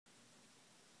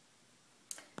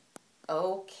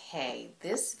Okay,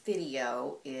 this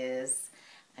video is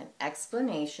an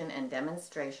explanation and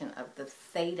demonstration of the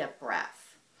theta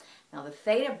breath. Now, the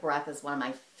theta breath is one of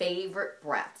my favorite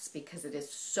breaths because it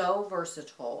is so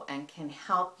versatile and can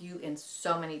help you in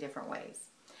so many different ways.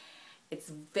 It's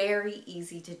very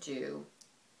easy to do,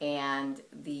 and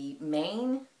the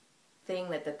main thing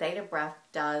that the theta breath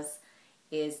does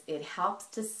is it helps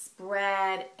to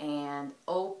spread and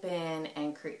open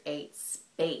and create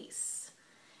space.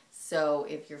 So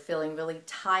if you're feeling really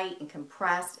tight and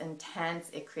compressed and tense,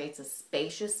 it creates a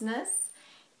spaciousness.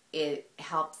 It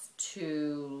helps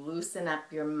to loosen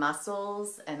up your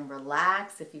muscles and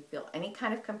relax. If you feel any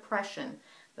kind of compression,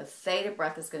 the theta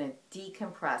breath is going to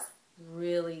decompress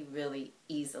really, really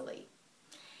easily.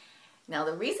 Now,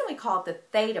 the reason we call it the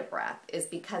theta breath is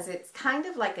because it's kind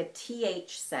of like a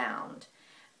TH sound.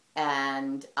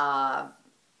 And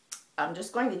I'm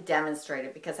just going to demonstrate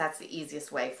it because that's the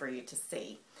easiest way for you to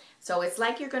see. So it's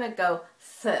like you're going to go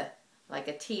th, like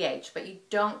a TH, but you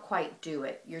don't quite do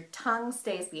it. Your tongue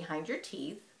stays behind your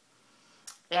teeth,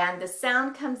 and the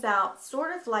sound comes out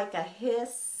sort of like a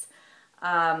hiss.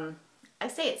 I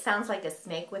say it sounds like a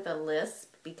snake with a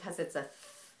lisp because it's a th,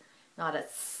 not a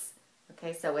th.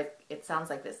 Okay, so it sounds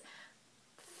like this.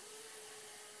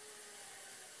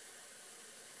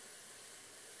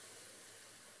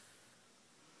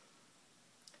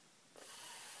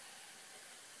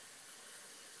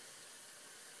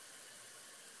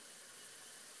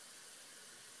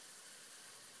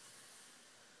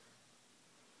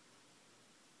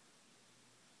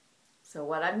 So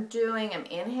what I'm doing, I'm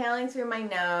inhaling through my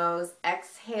nose,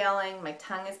 exhaling, my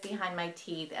tongue is behind my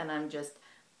teeth, and I'm just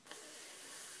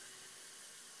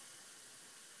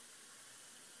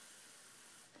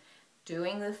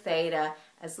doing the theta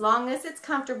as long as it's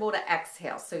comfortable to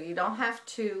exhale. So you don't have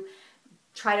to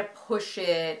try to push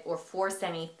it or force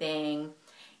anything.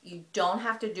 You don't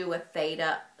have to do a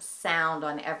theta sound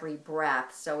on every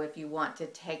breath. So if you want to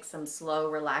take some slow,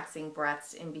 relaxing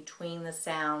breaths in between the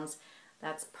sounds,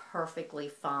 that's perfectly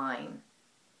fine.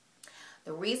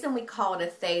 The reason we call it a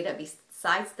theta,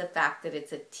 besides the fact that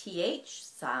it's a TH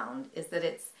sound, is that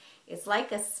it's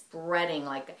like a spreading.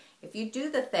 Like if you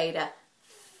do the theta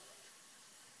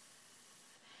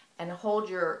and hold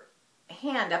your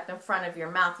hand up in front of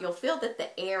your mouth, you'll feel that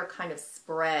the air kind of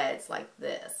spreads like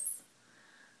this.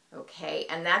 Okay,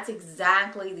 and that's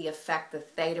exactly the effect the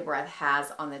theta breath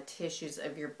has on the tissues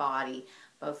of your body,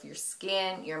 both your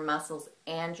skin, your muscles,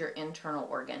 and your internal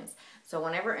organs. So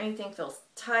whenever anything feels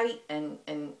tight and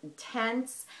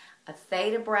tense, a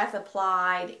theta breath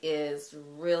applied is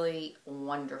really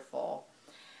wonderful.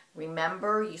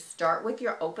 Remember, you start with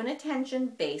your open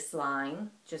attention baseline,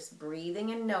 just breathing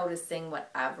and noticing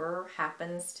whatever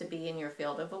happens to be in your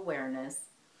field of awareness.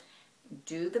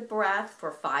 Do the breath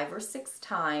for 5 or 6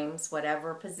 times,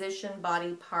 whatever position,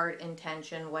 body part,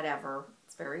 intention, whatever.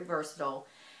 It's very versatile.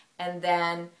 And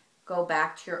then go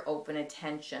back to your open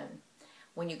attention.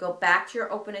 When you go back to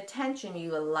your open attention,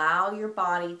 you allow your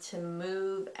body to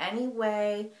move any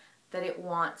way that it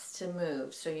wants to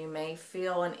move. So you may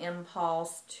feel an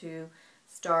impulse to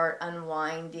start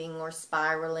unwinding or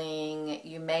spiraling.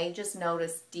 You may just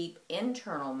notice deep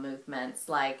internal movements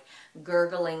like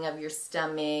gurgling of your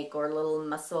stomach or little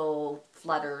muscle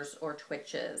flutters or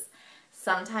twitches.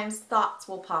 Sometimes thoughts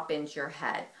will pop into your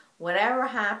head. Whatever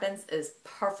happens is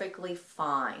perfectly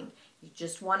fine. You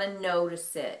just want to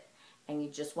notice it, and you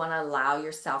just want to allow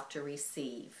yourself to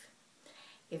receive.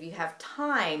 If you have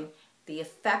time, the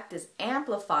effect is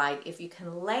amplified if you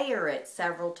can layer it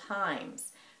several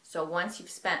times. So once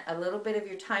you've spent a little bit of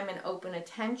your time in open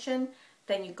attention,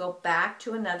 then you go back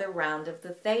to another round of the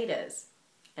thetas.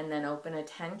 And then open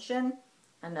attention,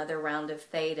 another round of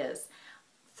thetas.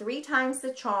 3 times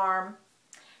the charm.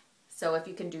 So if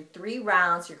you can do 3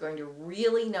 rounds, you're going to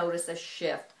really notice a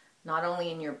shift, not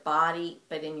only in your body,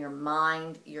 but in your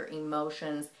mind, your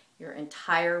emotions, your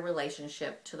entire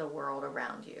relationship to the world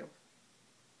around you.